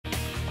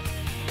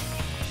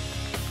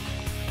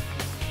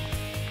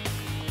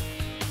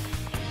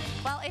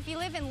Well, if you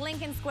live in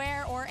Lincoln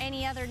Square or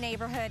any other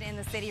neighborhood in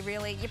the city,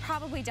 really, you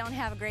probably don't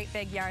have a great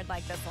big yard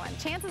like this one.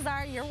 Chances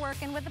are you're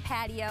working with a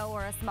patio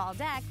or a small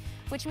deck,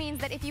 which means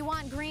that if you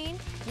want green,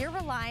 you're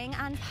relying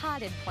on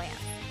potted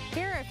plants.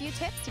 Here are a few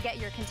tips to get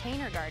your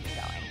container garden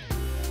going.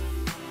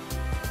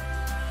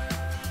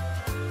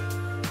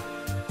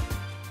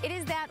 It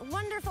is that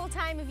wonderful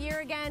time of year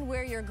again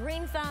where your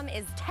green thumb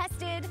is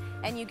tested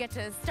and you get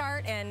to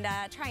start and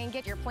try and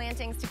get your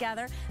plantings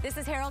together. This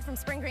is Harold from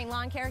Spring Green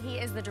Lawn Care. He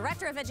is the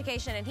Director of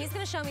Education, and he's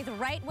going to show me the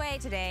right way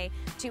today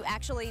to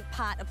actually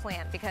pot a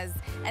plant, because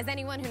as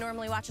anyone who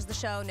normally watches the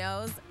show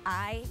knows,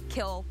 I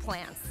kill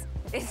plants.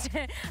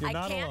 I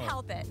can't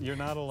help it. You're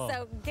not alone.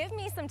 So give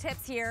me some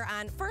tips here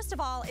on, first of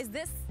all, is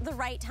this the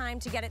right time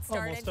to get it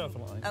started? Oh, most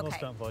definitely. Okay. Most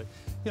definitely.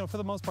 You know, for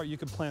the most part, you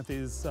can plant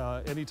these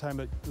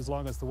anytime, as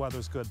long as the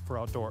weather's good for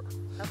outdoor.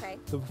 Okay.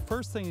 The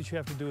first thing that you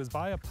have to do is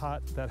buy a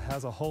pot that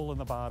has a hole in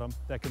the bottom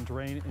that can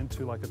drain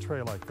into like a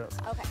tray like this.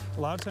 Okay.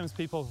 A lot of times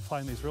people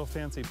find these real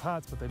fancy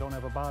pots, but they don't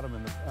have a bottom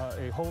in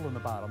a hole in the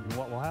bottom. And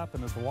what will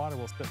happen is the water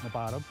will spit in the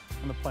bottom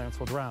and the plants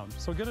will drown.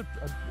 So get a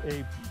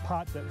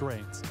pot that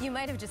drains. You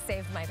might have just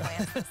saved my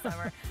plants this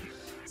summer.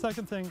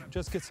 Second thing,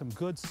 just get some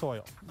good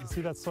soil. You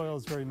see that soil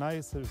is very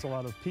nice. There's a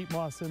lot of peat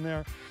moss in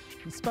there.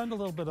 You spend a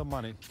little bit of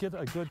money. Get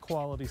a good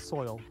quality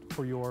soil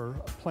for your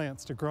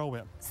plants to grow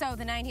in. So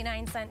the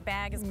 99-cent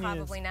bag is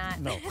probably not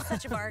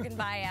such a bargain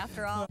buy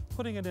after all.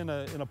 Putting it in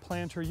a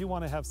planter, you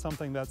want to have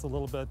something that's a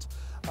little bit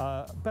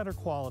better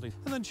quality.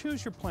 And then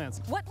choose your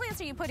plants. What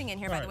plants are you putting in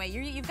here, by the way?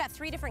 You've got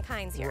 3 different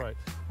kinds here. Right.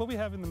 What we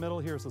have in the middle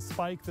here is a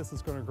spike. This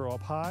is going to grow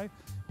up high.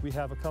 We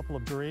have a couple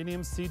of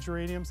geraniums, seed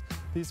geraniums.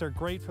 These are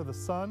great for the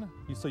sun,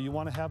 so you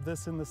want to have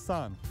this in the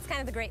sun. It's kind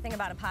of the great thing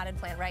about a potted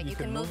plant, right? You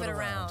can move it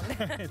around.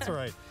 It's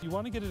right. You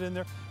want to get it in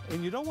there,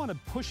 and you don't want to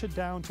push it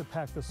down to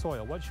pack the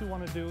soil. What you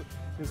want to do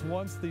is,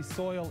 once the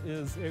soil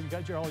is, you've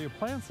got all your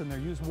plants in there,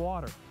 use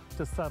water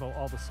to settle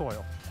all the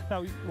soil.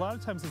 Now, a lot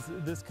of times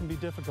this can be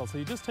difficult, so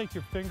you just take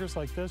your fingers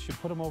like this, you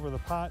put them over the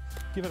pot,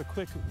 give it a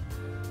quick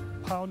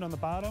pound on the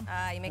bottom.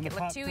 You make it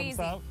look too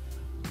easy.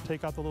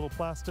 Take out the little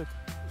plastic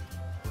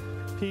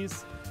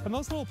piece. And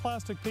those little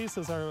plastic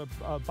pieces are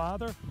a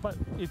bother, but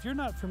if you're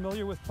not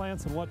familiar with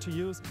plants and what to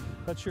use,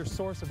 that's your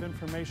source of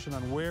information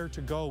on where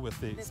to go with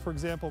these. For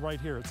example, right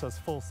here it says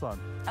full sun.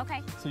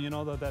 Okay. So you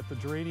know that the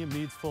geranium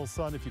needs full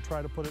sun. If you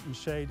try to put it in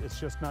shade, it's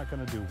just not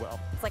going to do well.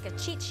 It's like a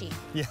cheat sheet.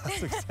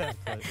 Yes,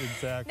 exactly,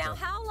 exactly. Now,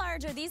 how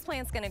large are these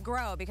plants going to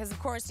grow? Because, of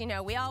course, you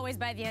know, we always,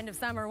 by the end of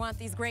summer, want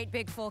these great,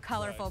 big, full,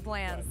 colorful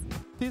plants.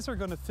 Right. These are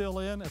going to fill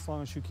in as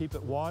long as you keep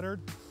it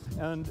watered.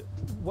 And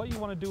what you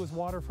want to do is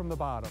water from the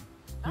bottom.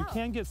 You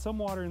can get some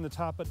water in the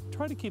top, but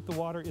try to keep the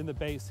water in the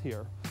base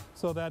here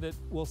so that it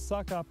will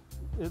suck up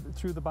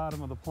through the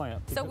bottom of the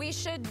plant. So we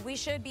should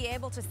be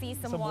able to see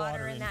some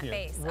water in that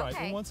base. Right,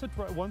 okay.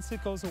 And once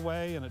it goes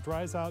away and it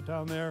dries out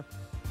down there,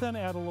 then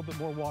add a little bit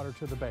more water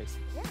to the base.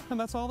 Yeah. And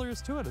that's all there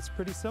is to it. It's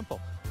pretty simple.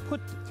 Put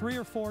 3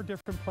 or 4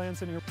 different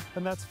plants in here,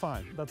 and that's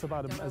fine. That's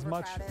about as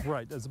much,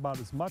 about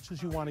as much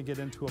as you want to get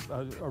into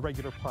a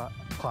regular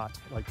pot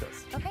like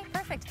this. Okay,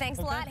 perfect. Thanks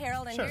a lot,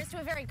 Harold. And here's to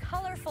a very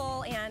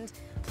colorful and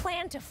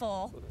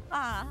plentiful,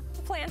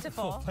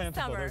 plentiful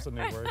summer. There's a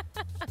new word.